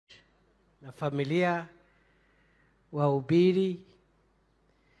na familia, wahubiri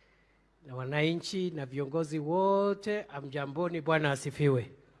na wananchi na viongozi wote, amjamboni, Bwana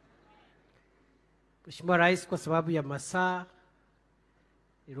asifiwe. Mheshimiwa Rais, kwa sababu ya masaa,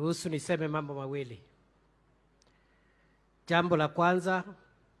 niruhusu niseme mambo mawili. Jambo la kwanza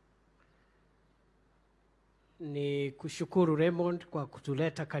ni kushukuru Raymond kwa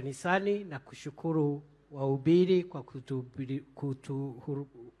kutuleta kanisani na kushukuru wahubiri kwa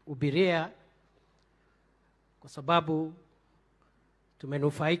kutuhubiria, kwa sababu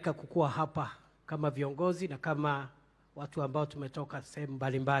tumenufaika kukua hapa kama viongozi na kama watu ambao tumetoka sehemu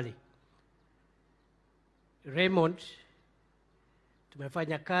mbalimbali. Raymond,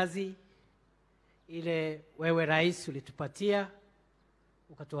 tumefanya kazi ile wewe Rais ulitupatia,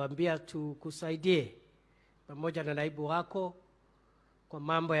 ukatuambia tukusaidie pamoja na naibu wako kwa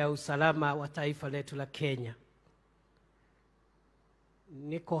mambo ya usalama wa taifa letu la Kenya.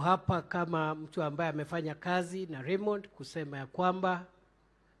 Niko hapa kama mtu ambaye amefanya kazi na Raymond kusema ya kwamba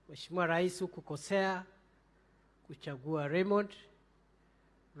Mheshimiwa Rais hukukosea kuchagua Raymond.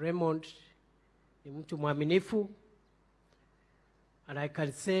 Raymond ni mtu mwaminifu, and I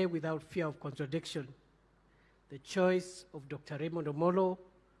can say without fear of contradiction, the choice of Dr. Raymond Omolo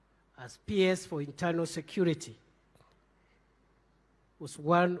as PS for Internal Security was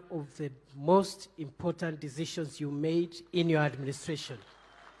one of the most important decisions you made in your administration.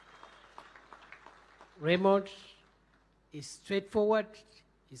 Raymond is straightforward,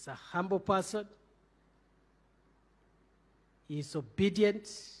 he's a humble person, he is obedient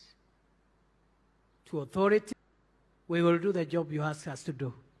to authority. We will do the job you ask us to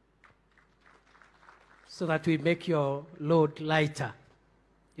do so that we make your load lighter.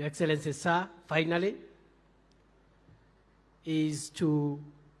 Your Excellency, sir, finally, is to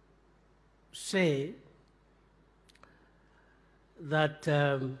say that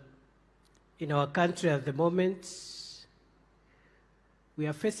in our country at the moment, we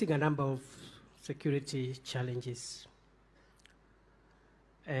are facing a number of security challenges.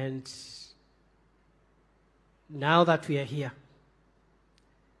 And now that we are here,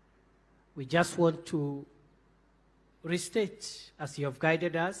 we just want to restate, as you have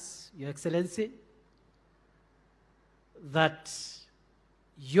guided us, Your Excellency, that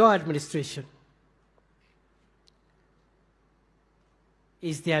your administration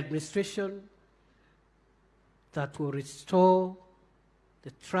is the administration that will restore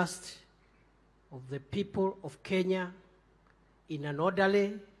the trust of the people of Kenya in an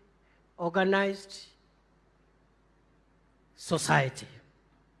orderly, organized society.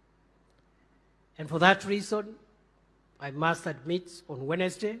 And for that reason, I must admit, on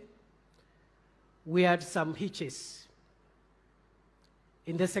Wednesday, we had some hitches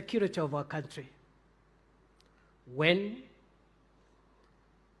in the security of our country when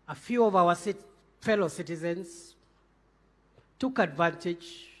a few of our fellow citizens took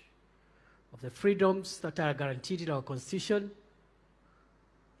advantage of the freedoms that are guaranteed in our Constitution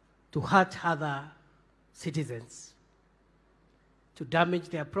to hurt other citizens, to damage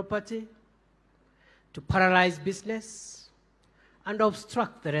their property, to paralyze business, and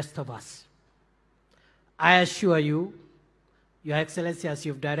obstruct the rest of us. I assure you, Your Excellency, as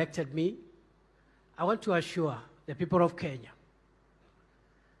you've directed me, I want to assure the people of Kenya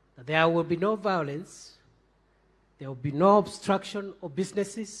that there will be no violence, there will be no obstruction of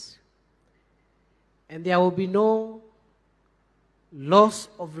businesses, and there will be no loss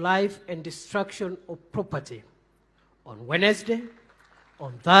of life and destruction of property on Wednesday,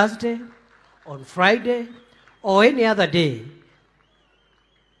 on Thursday, on Friday, or any other day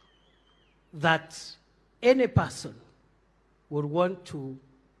that any person would want to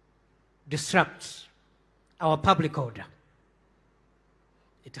disrupt our public order.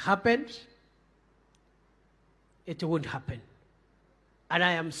 It happened, it won't happen. And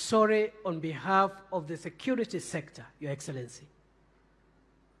I am sorry on behalf of the security sector, Your Excellency,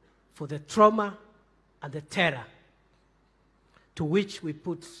 for the trauma and the terror to which we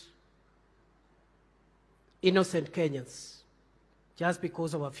put innocent Kenyans just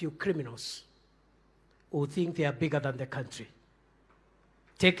because of a few criminals who think they are bigger than the country.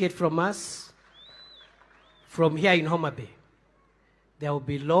 Take it from us, from here in Homa Bay, there will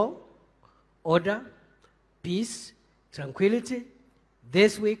be law, order, peace, tranquility,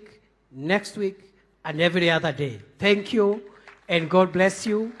 this week, next week, and every other day. Thank you, and God bless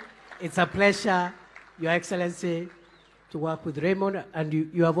you. It's a pleasure, Your Excellency, to work with Raymond, and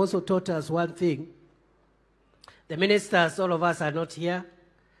you have also taught us one thing. The ministers, all of us are not here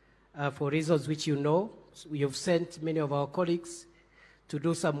for reasons which you know. We have sent many of our colleagues to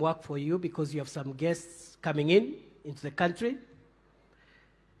do some work for you because you have some guests coming into the country.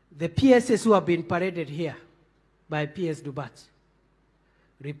 The PSs who have been paraded here by PS Dubat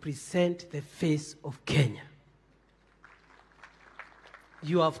represent the face of Kenya.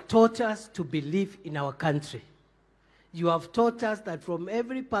 You have taught us to believe in our country. You have taught us that from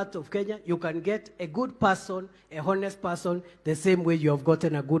every part of Kenya, you can get a good person, a honest person, the same way you have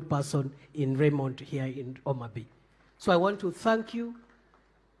gotten a good person in Raymond here in Omabay. So I want to thank you.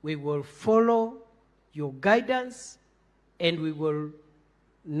 We will follow your guidance, and we will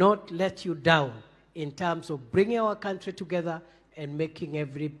not let you down in terms of bringing our country together and making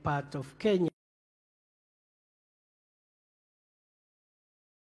every part of Kenya